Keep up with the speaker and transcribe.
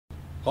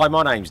Hi,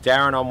 my name's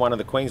Darren. I'm one of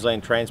the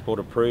Queensland Transport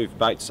approved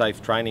boat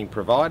safe training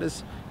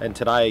providers, and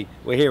today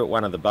we're here at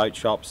one of the boat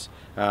shops.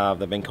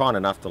 They've been kind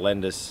enough to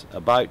lend us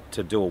a boat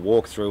to do a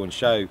walkthrough and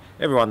show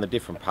everyone the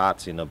different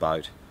parts in the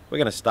boat. We're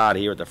going to start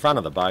here at the front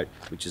of the boat,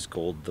 which is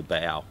called the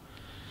bow.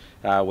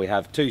 We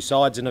have two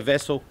sides in a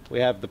vessel.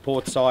 We have the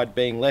port side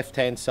being left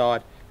hand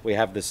side, we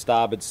have the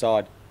starboard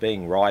side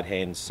being right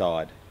hand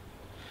side.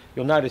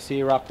 You'll notice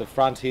here up the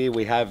front here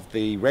we have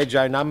the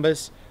rego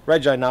numbers.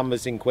 Rego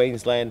numbers in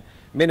Queensland,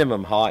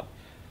 minimum height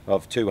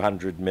of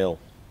 200 mil.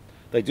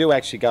 They do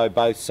actually go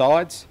both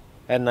sides,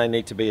 and they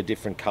need to be a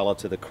different colour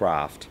to the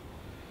craft.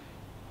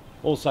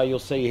 Also, you'll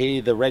see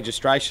here the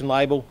registration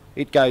label.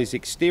 It goes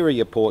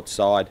exterior port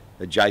side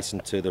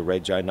adjacent to the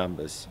rego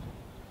numbers.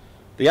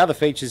 The other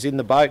features in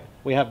the boat,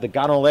 we have the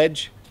gunnel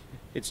edge.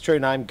 Its true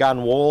name,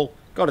 gun wall,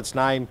 got its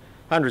name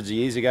hundreds of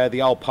years ago.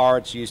 The old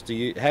pirates used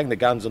to hang the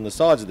guns on the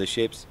sides of the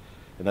ships,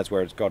 and that's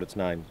where it's got its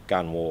name,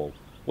 gun wall.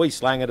 We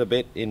slang it a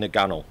bit in the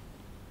gunnel.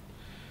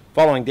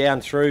 Following down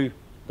through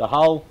the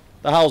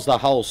hull's the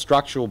whole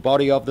structural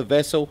body of the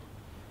vessel.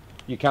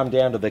 You come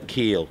down to the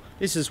keel.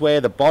 This is where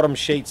the bottom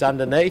sheets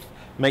underneath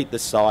meet the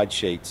side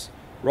sheets,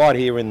 right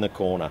here in the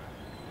corner.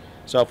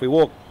 So if we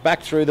walk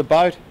back through the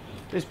boat,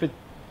 this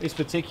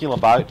particular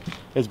boat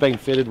has been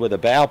fitted with a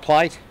bow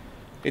plate.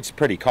 It's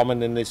pretty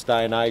common in this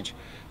day and age.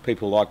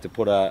 People like to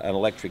put an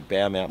electric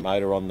bow mount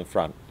motor on the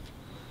front.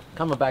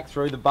 Coming back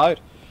through the boat,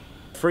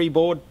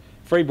 freeboard.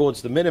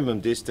 Freeboard's the minimum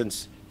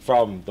distance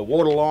from the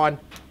waterline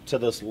to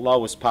the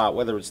lowest part,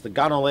 whether it's the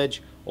gunnel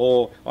edge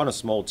or on a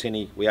small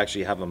tinny we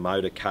actually have a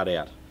motor cut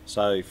out.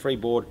 So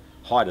freeboard,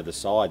 height of the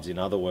sides in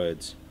other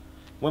words.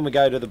 When we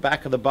go to the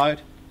back of the boat,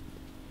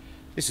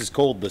 this is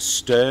called the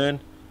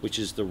stern, which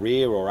is the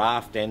rear or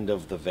aft end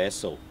of the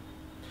vessel.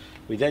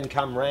 We then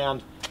come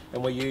round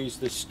and we use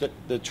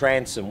the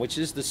transom, which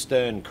is the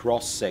stern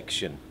cross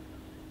section.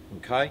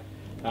 Okay,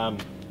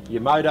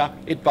 your motor,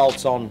 it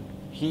bolts on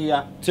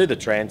here to the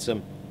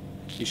transom.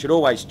 You should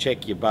always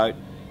check your boat,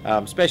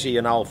 especially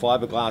an old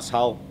fiberglass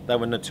hull. They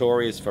were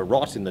notorious for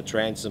rot in the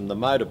transom. The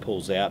motor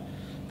pulls out,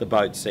 the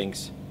boat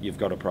sinks, you've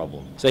got a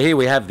problem. So here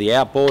we have the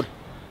outboard.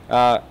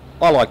 I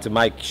like to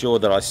make sure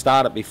that I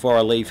start it before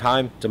I leave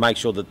home to make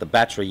sure that the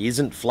battery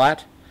isn't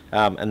flat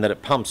and that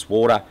it pumps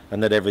water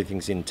and that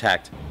everything's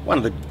intact. One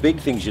of the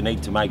big things you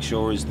need to make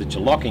sure is that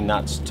your locking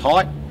nut's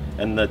tight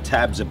and the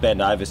tabs are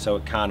bent over so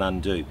it can't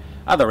undo.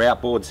 Other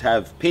outboards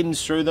have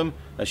pins through them,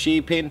 a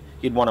shear pin.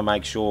 You'd want to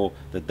make sure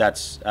that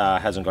that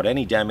hasn't got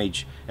any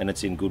damage and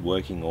it's in good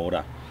working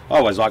order. I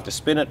always like to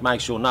spin it, make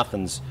sure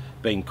nothing's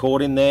been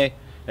caught in there,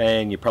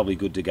 and you're probably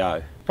good to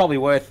go. Probably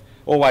worth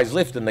always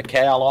lifting the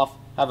cowl off,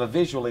 have a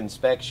visual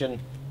inspection.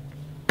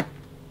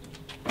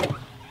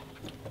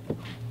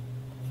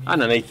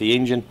 Underneath the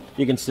engine,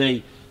 you can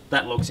see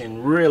that looks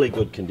in really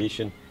good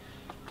condition.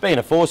 Being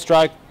a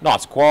 4-stroke,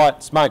 nice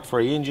quiet,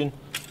 smoke-free engine.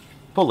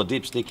 Pull the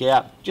dipstick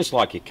out, just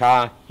like your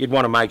car. You'd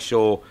want to make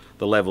sure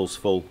the level's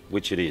full,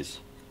 which it is.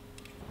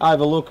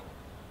 Overlook,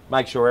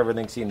 make sure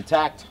everything's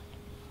intact.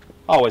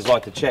 I always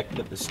like to check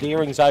that the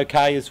steering's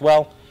okay as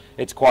well.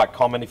 It's quite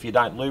common if you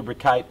don't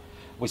lubricate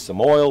with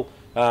some oil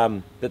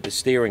that the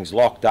steering's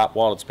locked up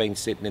while it's been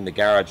sitting in the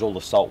garage. All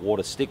the salt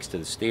water sticks to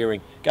the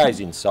steering, goes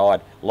inside,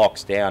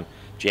 locks down,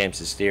 jams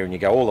the steering. You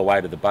go all the way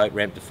to the boat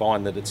ramp to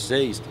find that it's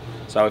seized.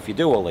 So if you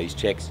do all these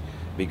checks,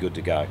 be good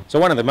to go. So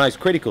one of the most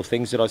critical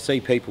things that I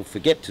see people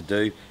forget to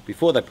do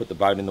before they put the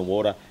boat in the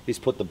water is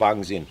put the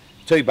bungs in.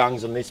 2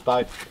 bungs on this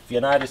boat. If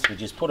you notice, we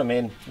just put them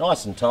in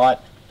nice and tight.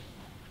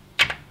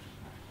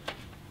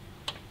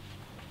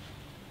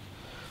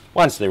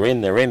 Once they're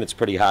in, it's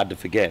pretty hard to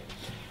forget.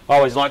 I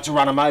always like to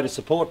run a motor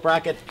support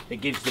bracket. It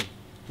gives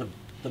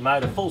the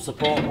motor full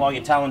support while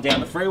you're towing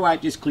down the freeway.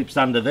 It just clips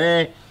under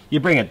there.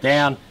 You bring it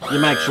down, you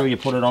make sure you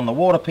put it on the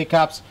water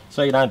pickups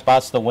so you don't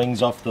bust the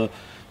wings off the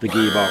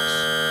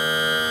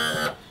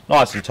gearbox.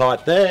 Nice and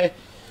tight there.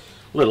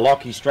 Little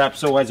locky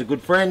strap's always a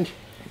good friend.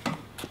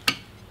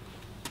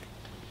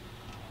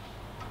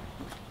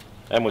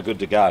 And we're good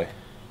to go.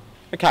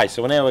 Okay,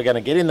 so now we're going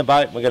to get in the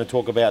boat. We're going to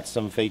talk about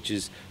some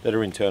features that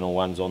are internal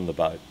ones on the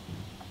boat.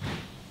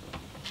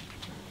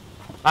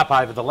 Up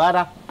over the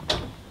ladder.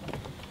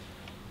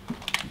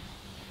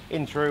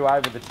 In through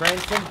over the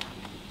transom.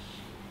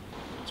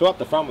 So up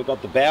the front we've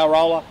got the bow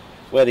roller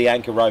where the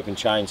anchor rope and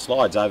chain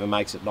slides over,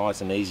 makes it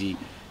nice and easy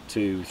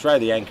to throw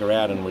the anchor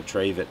out and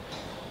retrieve it.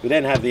 We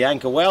then have the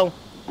anchor well.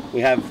 We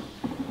have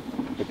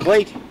the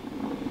cleat.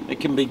 It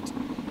can be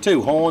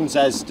 2 horns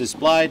as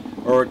displayed,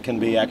 or it can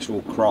be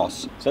actual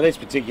cross. So this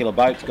particular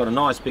boat's got a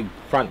nice big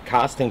front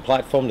casting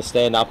platform to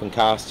stand up and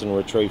cast and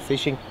retrieve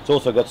fishing. It's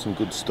also got some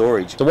good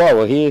storage. So while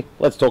we're here,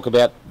 let's talk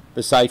about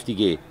the safety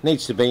gear. It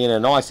needs to be in a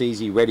nice,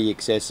 easy, ready,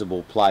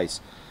 accessible place.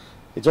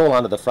 It's all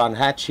under the front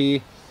hatch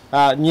here.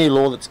 New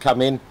law that's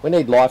come in, we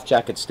need life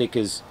jacket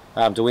stickers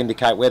to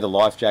indicate where the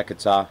life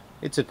jackets are.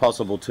 It's a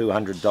possible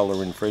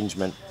 $200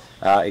 infringement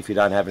if you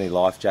don't have any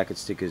life jacket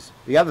stickers.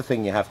 The other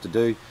thing you have to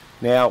do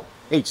now,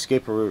 each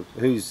skipper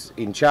who's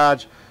in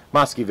charge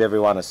must give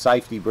everyone a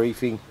safety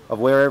briefing of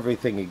where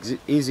everything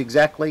is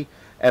exactly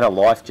and a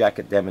life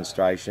jacket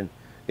demonstration,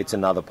 it's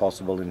another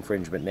possible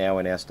infringement now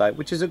in our state,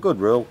 which is a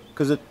good rule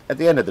because at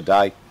the end of the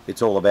day,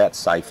 it's all about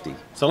safety.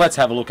 So let's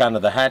have a look under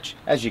the hatch.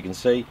 As you can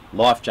see,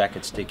 life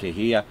jacket sticker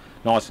here,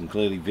 nice and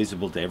clearly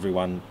visible to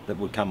everyone that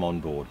would come on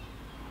board.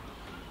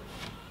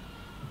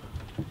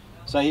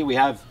 So here we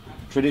have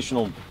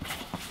traditional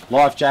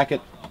life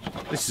jacket.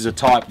 This is a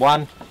Type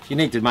 1. You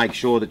need to make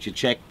sure that you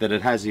check that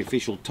it has the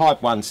official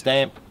Type 1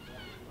 stamp,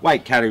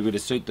 weight category to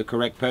suit the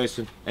correct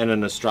person, and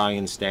an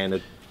Australian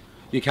standard.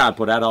 You can't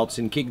put adults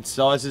in kids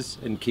sizes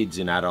and kids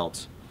in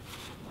adults.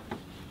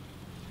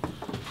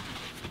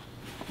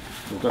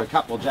 We've got a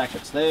couple of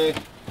jackets there.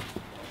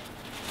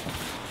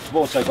 We've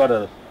also got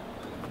a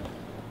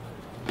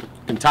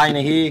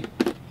container here.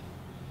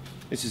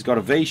 This has got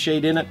a V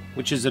sheet in it,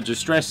 which is a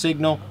distress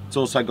signal. It's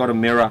also got a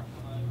mirror.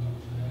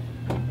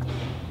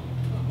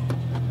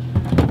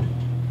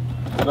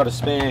 We've got a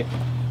spare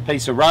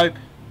piece of rope.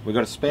 We've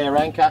got a spare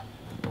anchor.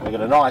 We've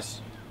got a nice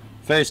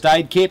first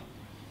aid kit.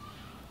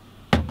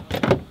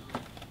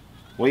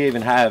 We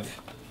even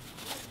have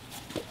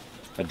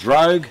a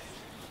drogue.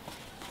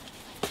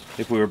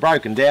 If we were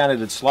broken down,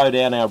 it'd slow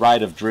down our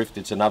rate of drift.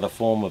 It's another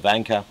form of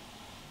anchor.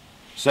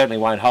 Certainly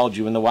won't hold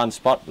you in the one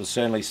spot, but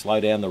certainly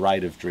slow down the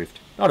rate of drift.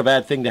 Not a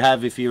bad thing to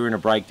have if you're in a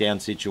breakdown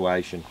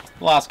situation.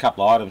 The last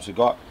couple of items we've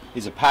got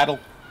is a paddle.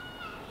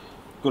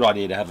 Good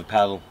idea to have a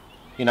paddle.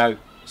 You know,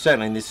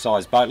 certainly in this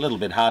size boat, a little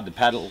bit hard to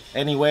paddle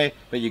anywhere,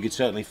 but you could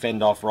certainly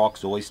fend off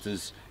rocks,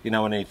 oysters, you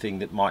know, anything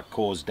that might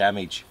cause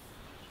damage.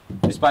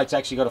 This boat's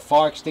actually got a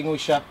fire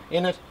extinguisher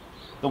in it.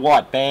 The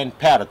white band,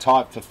 powder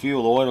type for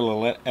fuel,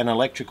 oil and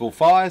electrical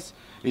fires,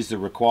 is the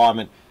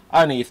requirement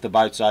only if the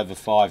boat's over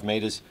 5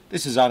 metres.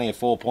 This is only a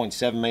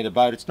 4.7 metre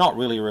boat. It's not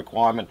really a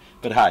requirement,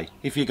 but hey,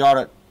 if you got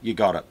it, you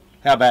got it.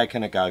 How bad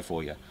can it go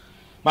for you?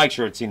 Make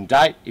sure it's in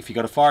date. If you've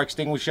got a fire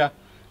extinguisher,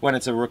 when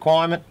it's a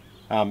requirement,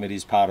 it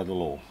is part of the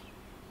law.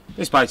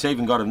 This boat's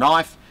even got a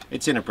knife.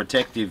 It's in a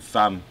protective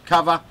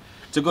cover.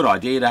 It's a good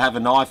idea to have a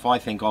knife, I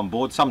think, on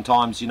board.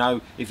 Sometimes, you know,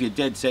 if you're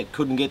dead set,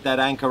 couldn't get that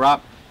anchor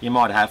up, you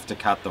might have to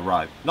cut the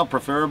rope. Not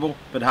preferable,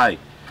 but hey,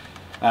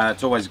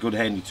 it's always a good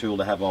handy tool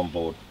to have on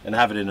board and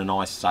have it in a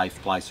nice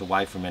safe place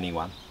away from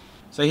anyone.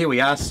 So here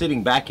we are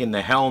sitting back in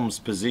the helm's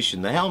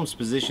position. The helm's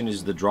position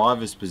is the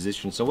driver's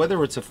position. So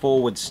whether it's a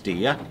forward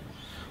steer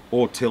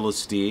or tiller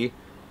steer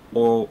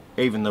or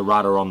even the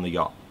rudder on the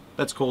yacht,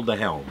 that's called the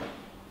helm.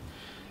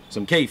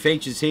 Some key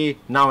features here,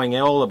 knowing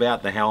all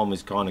about the helm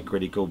is kind of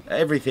critical.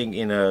 Everything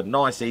in a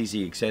nice,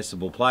 easy,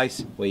 accessible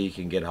place where you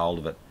can get hold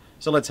of it.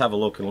 So let's have a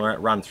look and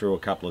run through a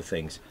couple of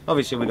things.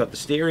 Obviously we've got the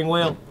steering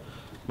wheel.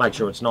 Make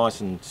sure it's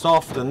nice and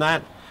soft and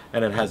that,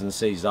 and it hasn't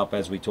seized up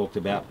as we talked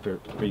about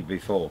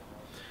before.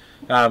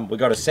 We've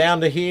got a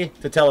sounder here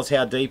to tell us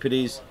how deep it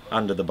is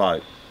under the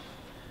boat.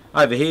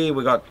 Over here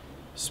we've got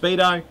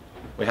speedo,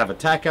 we have a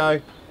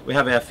tacho, we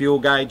have our fuel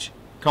gauge.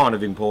 Kind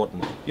of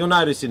important. You'll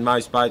notice in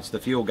most boats the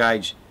fuel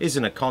gauge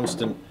isn't a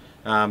constant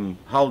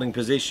holding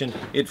position.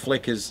 It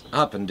flickers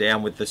up and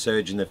down with the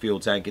surge in the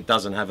fuel tank. It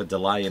doesn't have a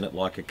delay in it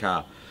like a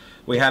car.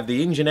 We have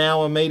the engine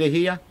hour meter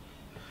here.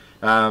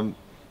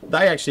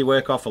 They actually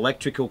work off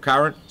electrical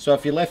current, so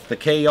if you left the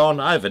key on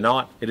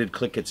overnight, it'd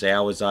click its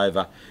hours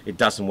over. It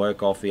doesn't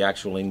work off the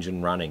actual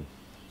engine running.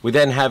 We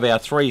then have our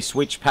 3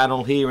 switch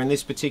panel here in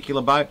this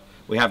particular boat.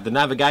 We have the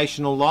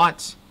navigational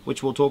lights,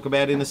 which we'll talk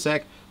about in a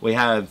sec. We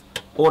have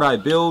auto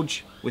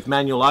bilge with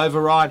manual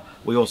override.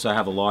 We also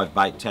have a live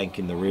bait tank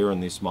in the rear in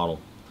this model.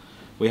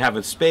 We have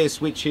a spare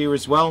switch here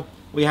as well.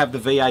 We have the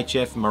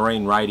VHF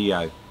marine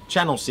radio,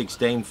 channel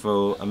 16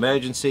 for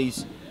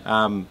emergencies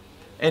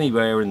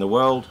anywhere in the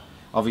world.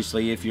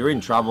 Obviously if you're in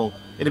trouble,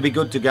 it'd be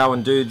good to go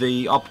and do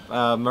the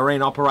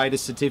Marine Operator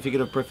Certificate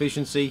of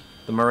Proficiency,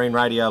 the marine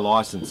radio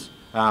license.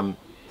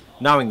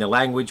 Knowing the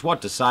language,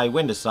 what to say,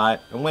 when to say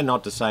it and when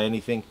not to say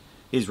anything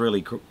is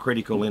really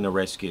critical in a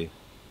rescue.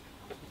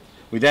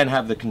 We then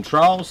have the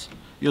controls.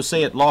 You'll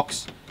see it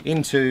locks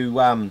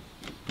into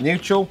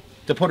neutral.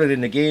 To put it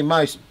into gear,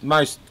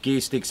 most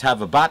gear sticks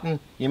have a button.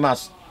 You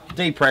must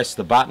depress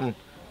the button,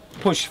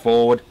 push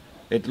forward,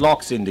 it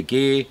locks into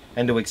gear,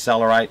 and to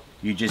accelerate,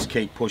 you just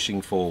keep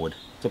pushing forward.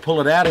 To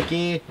pull it out of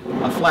gear,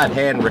 a flat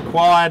hand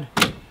required,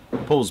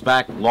 pulls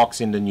back,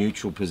 locks into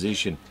neutral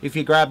position. If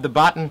you grab the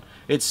button,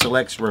 it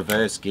selects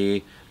reverse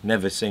gear,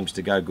 never seems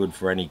to go good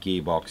for any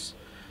gearbox.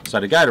 So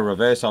to go to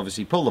reverse,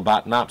 obviously pull the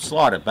button up,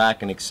 slide it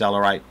back and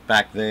accelerate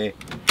back there,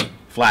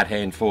 flat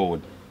hand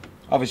forward.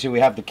 Obviously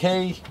we have the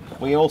key.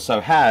 We also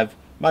have,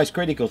 most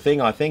critical thing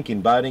I think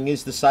in boating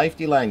is the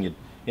safety lanyard.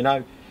 You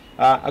know,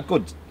 a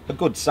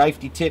good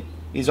safety tip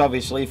is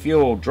obviously if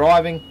you're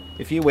driving,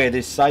 if you wear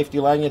this safety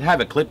lanyard,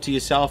 have it clipped to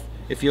yourself.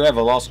 If you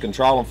ever lost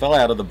control and fell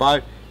out of the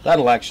boat,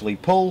 that'll actually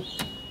pull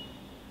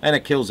and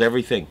it kills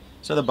everything.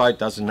 So the boat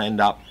doesn't end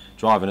up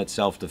driving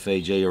itself to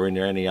Fiji or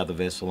into any other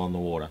vessel on the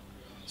water.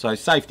 So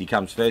safety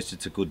comes first,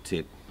 it's a good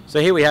tip.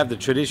 So here we have the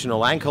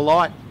traditional anchor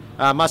light.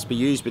 Must be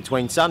used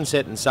between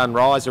sunset and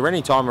sunrise or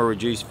any time of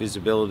reduced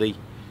visibility.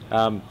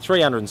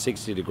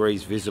 360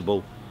 degrees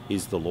visible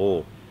is the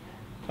law.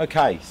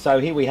 Okay, so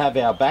here we have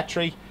our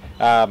battery.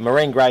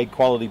 Marine grade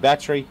quality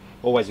battery,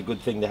 always a good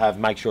thing to have.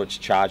 Make sure it's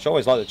charged. I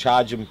always like to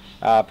charge them,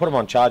 put them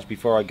on charge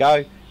before I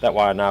go. That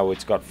way I know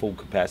it's got full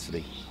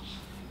capacity.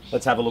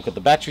 Let's have a look at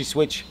the battery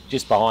switch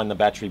just behind the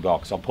battery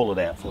box. I'll pull it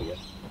out for you.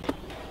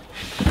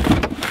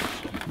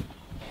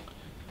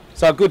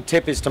 So a good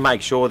tip is to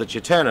make sure that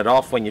you turn it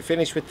off when you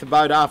finish with the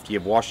boat after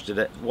you've washed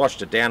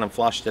it down and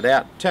flushed it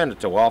out. Turn it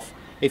to off.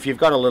 If you've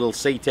got a little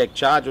CTEK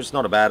charger, it's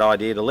not a bad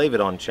idea to leave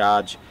it on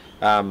charge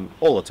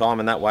all the time,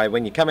 and that way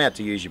when you come out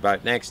to use your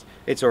boat next,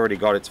 it's already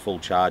got its full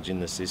charge in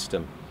the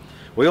system.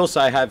 We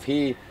also have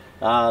here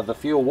the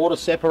fuel water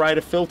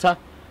separator filter.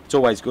 It's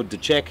always good to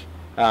check.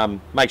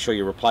 Make sure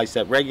you replace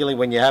that regularly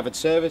when you have it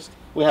serviced.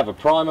 We have a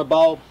primer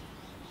bulb.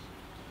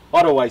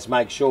 I'd always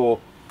make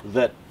sure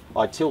that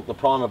I tilt the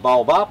primer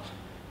bulb up,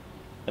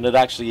 and it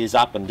actually is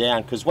up and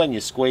down, because when you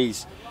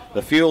squeeze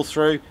the fuel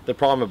through, the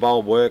primer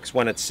bulb works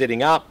when it's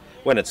sitting up.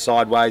 When it's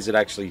sideways, it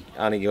actually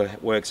only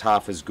works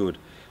half as good.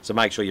 So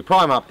make sure you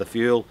prime up the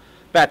fuel,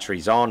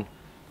 battery's on,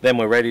 then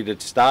we're ready to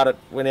start it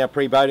when our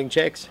pre-boating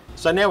checks.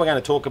 So now we're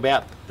going to talk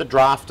about the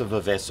draft of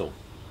a vessel.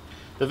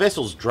 The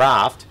vessel's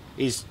draft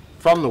is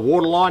from the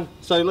waterline,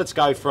 so let's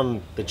go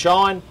from the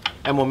chine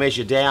and we'll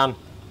measure down.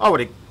 I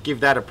would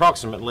give that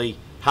approximately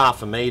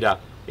half a metre.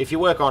 If you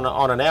work on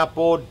an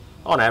outboard,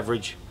 on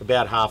average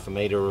about half a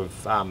metre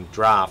of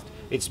draft.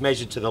 It's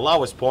measured to the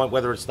lowest point,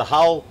 whether it's the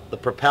hull, the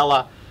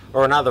propeller,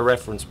 or another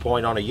reference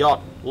point on a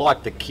yacht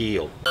like the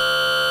keel.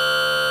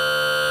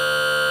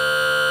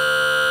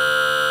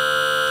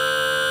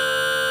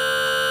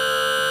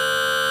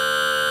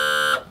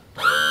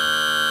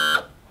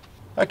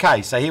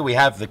 Okay, so here we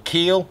have the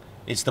keel.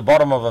 It's the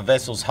bottom of a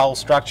vessel's hull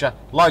structure,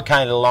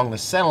 located along the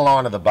centre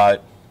line of the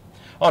boat.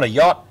 On a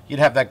yacht, you'd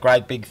have that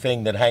great big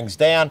thing that hangs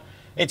down.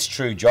 Its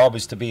true job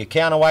is to be a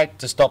counterweight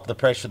to stop the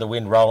pressure of the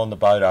wind rolling the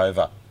boat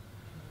over.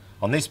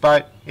 On this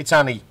boat, it's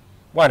only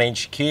 1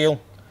 inch keel,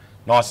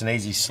 nice and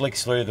easy,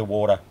 slicks through the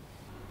water.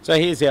 So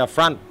here's our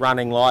front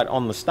running light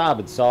on the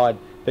starboard side,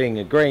 being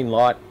a green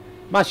light,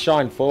 must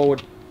shine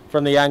forward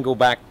from the angle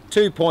back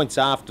 2 points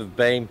aft of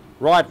beam,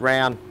 right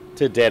round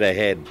to dead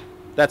ahead.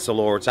 That's the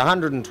law. It's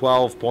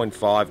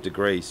 112.5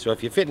 degrees. So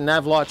if you're fitting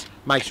nav lights,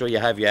 make sure you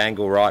have your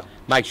angle right.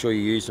 Make sure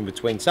you use them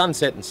between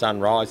sunset and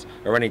sunrise,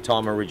 or any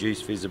time of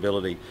reduced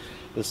visibility.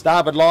 The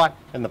starboard light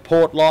and the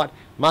port light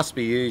must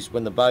be used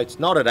when the boat's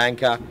not at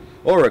anchor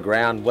or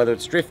aground, whether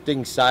it's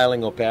drifting,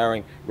 sailing or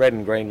powering. Red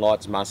and green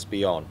lights must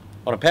be on.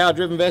 On a power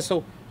driven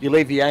vessel, you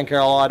leave the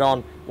anchor light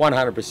on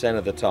 100%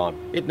 of the time.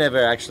 It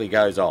never actually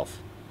goes off.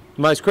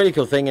 The most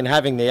critical thing in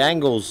having the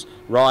angles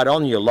right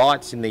on your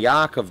lights in the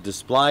arc of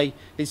display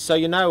is so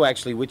you know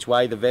actually which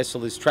way the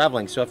vessel is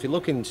travelling. So if you're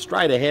looking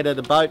straight ahead at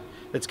a boat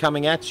that's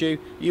coming at you,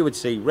 you would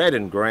see red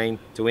and green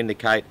to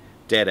indicate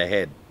dead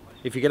ahead.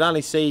 If you can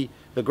only see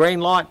the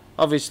green light,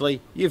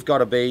 obviously you've got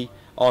to be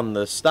on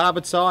the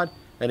starboard side,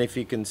 and if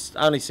you can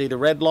only see the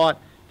red light,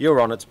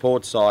 you're on its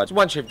port side. So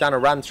once you've done a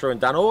run through and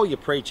done all your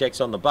pre-checks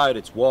on the boat,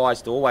 it's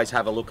wise to always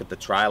have a look at the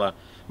trailer.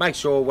 Make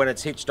sure when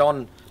it's hitched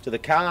on to the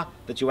car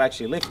that you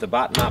actually lift the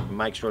button up and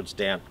make sure it's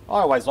down. I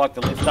always like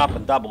to lift up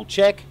and double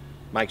check,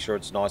 make sure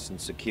it's nice and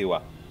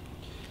secure.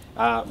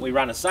 We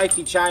run a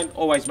safety chain,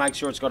 always make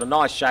sure it's got a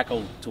nice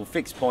shackle to a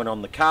fixed point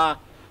on the car.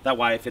 That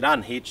way if it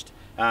unhitched,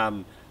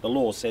 the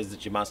law says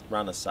that you must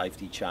run a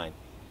safety chain.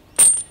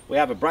 We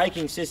have a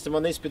braking system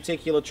on this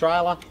particular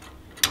trailer.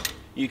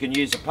 You can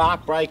use a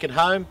park brake at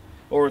home,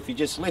 or if you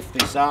just lift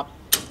this up,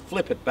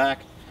 flip it back,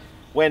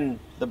 when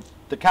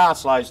the car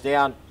slows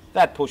down,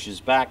 that pushes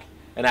back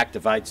and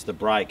activates the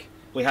brake.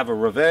 We have a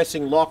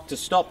reversing lock to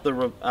stop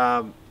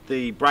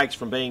the brakes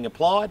from being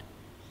applied.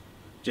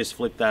 Just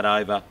flip that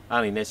over,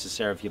 only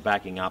necessary if you're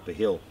backing up a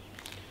hill.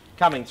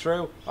 Coming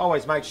through,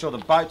 always make sure the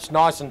boat's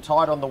nice and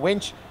tight on the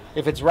winch.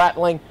 If it's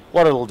rattling,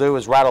 what it'll do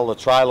is rattle the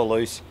trailer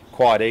loose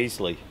quite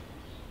easily.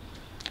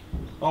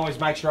 Always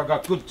make sure I've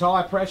got good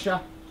tyre pressure.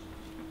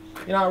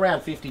 You know,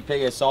 around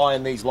 50 psi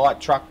in these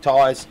light truck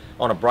tyres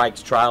on a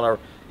brakes trailer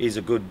is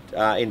a good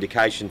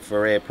indication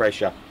for air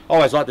pressure.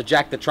 Always like to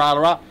jack the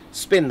trailer up,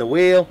 spin the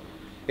wheel.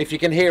 If you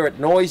can hear it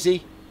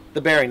noisy,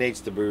 the bearing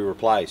needs to be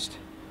replaced.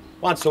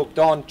 Once hooked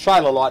on,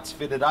 trailer lights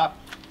fitted up.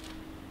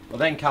 We'll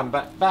then come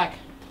back.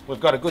 We've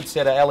got a good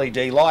set of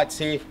LED lights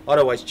here. I'd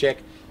always check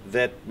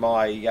that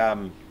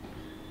my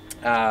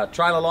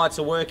trailer lights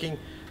are working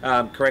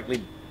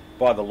correctly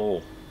by the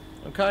law.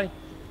 Okay.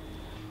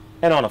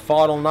 And on a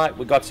final note,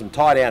 we've got some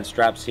tie-down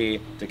straps here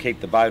to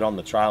keep the boat on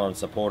the trailer and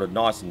supported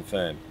nice and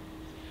firm.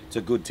 It's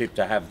a good tip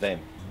to have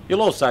them.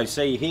 You'll also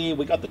see here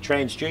we've got the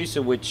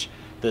transducer, which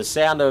the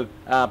sounder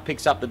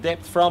picks up the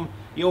depth from.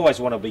 You always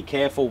want to be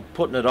careful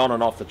putting it on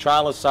and off the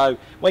trailer, so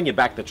when you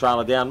back the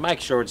trailer down, make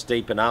sure it's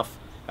deep enough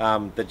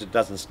that it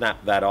doesn't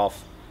snap that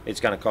off. It's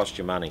going to cost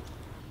you money.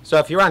 So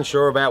if you're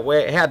unsure about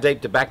how deep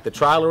to back the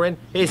trailer in,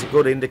 here's a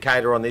good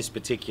indicator on this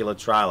particular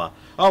trailer.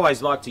 I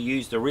always like to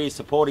use the rear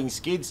supporting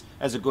skids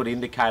as a good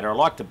indicator. I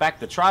like to back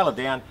the trailer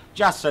down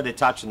just so they're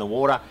touching the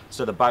water,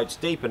 so the boat's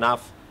deep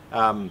enough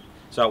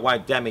so it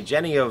won't damage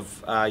any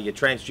of your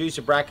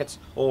transducer brackets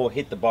or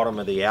hit the bottom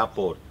of the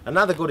outboard.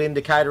 Another good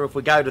indicator, if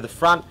we go to the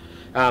front,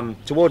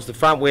 towards the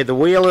front where the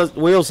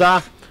wheels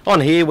are. On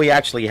here we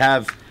actually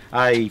have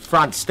a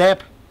front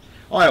step.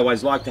 I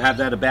always like to have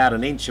that about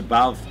an inch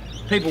above.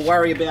 People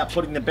worry about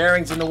putting the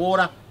bearings in the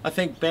water. I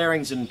think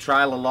bearings and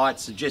trailer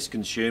lights are just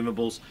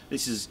consumables.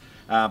 This is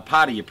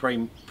part of your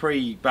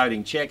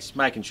pre-boating checks,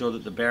 making sure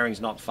that the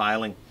bearing's not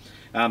failing.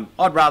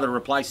 I'd rather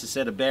replace a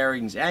set of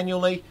bearings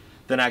annually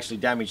than actually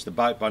damage the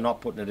boat by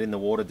not putting it in the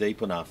water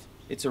deep enough.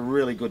 It's a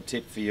really good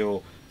tip for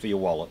your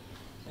wallet.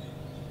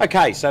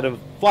 Okay, so to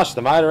flush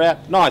the motor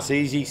out, nice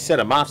easy set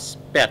of muffs,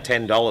 about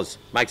 $10.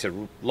 Makes it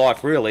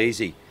life real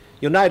easy.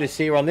 You'll notice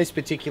here on this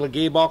particular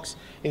gearbox,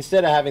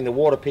 instead of having the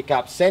water pick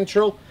up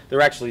central,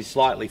 they're actually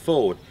slightly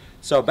forward.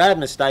 So a bad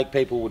mistake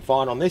people would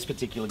find on this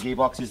particular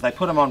gearbox is they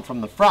put them on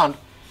from the front,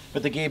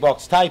 but the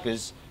gearbox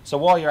tapers, so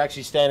while you're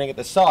actually standing at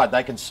the side,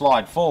 they can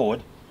slide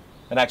forward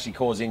and actually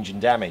cause engine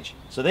damage.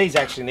 So these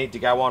actually need to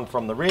go on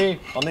from the rear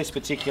on this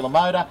particular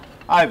motor,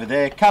 over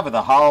there, cover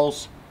the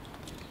holes.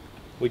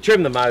 We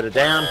trim the motor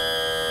down,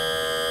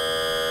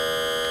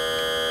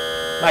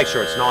 make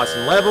sure it's nice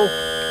and level.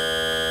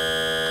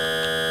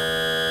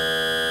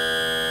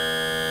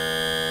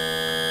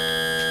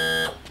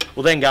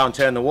 We'll then go and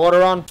turn the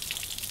water on.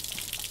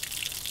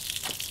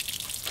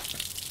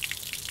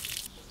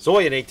 So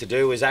all you need to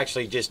do is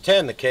actually just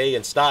turn the key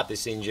and start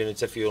this engine.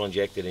 It's a fuel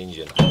injected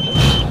engine.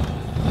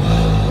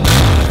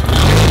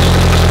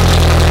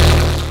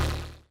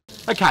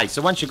 Okay,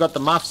 so once you've got the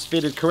muffs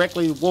fitted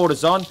correctly,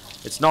 water's on,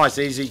 it's nice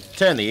easy,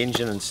 turn the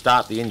engine and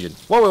start the engine.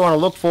 What we want to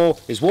look for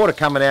is water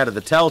coming out of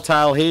the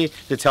telltale here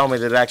to tell me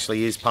that it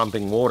actually is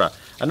pumping water.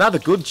 Another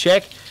good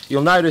check,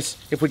 you'll notice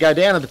if we go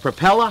down to the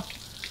propeller,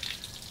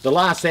 the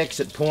last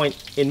exit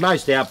point in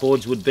most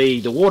outboards would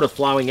be the water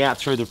flowing out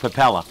through the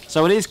propeller.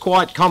 So it is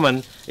quite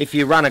common if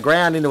you run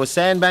aground into a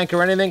sandbank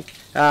or anything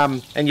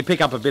and you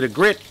pick up a bit of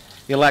grit,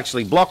 you'll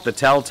actually block the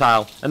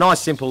telltale. A nice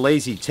simple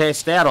easy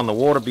test out on the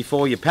water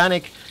before you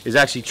panic is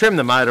actually trim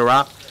the motor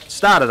up,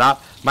 start it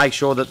up, make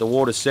sure that the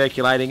water's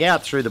circulating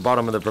out through the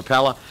bottom of the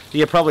propeller.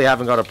 You probably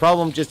haven't got a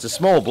problem, just a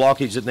small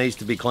blockage that needs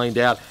to be cleaned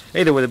out,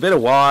 either with a bit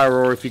of wire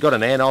or if you've got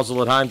an air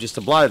nozzle at home, just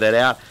to blow that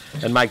out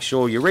and make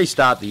sure you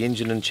restart the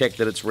engine and check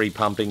that it's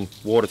repumping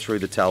water through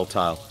the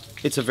telltale.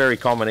 It's a very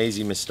common,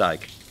 easy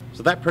mistake.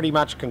 So that pretty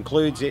much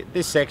concludes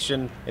this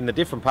section in the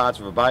different parts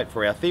of a boat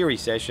for our theory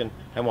session,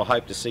 and we'll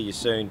hope to see you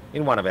soon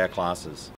in one of our classes.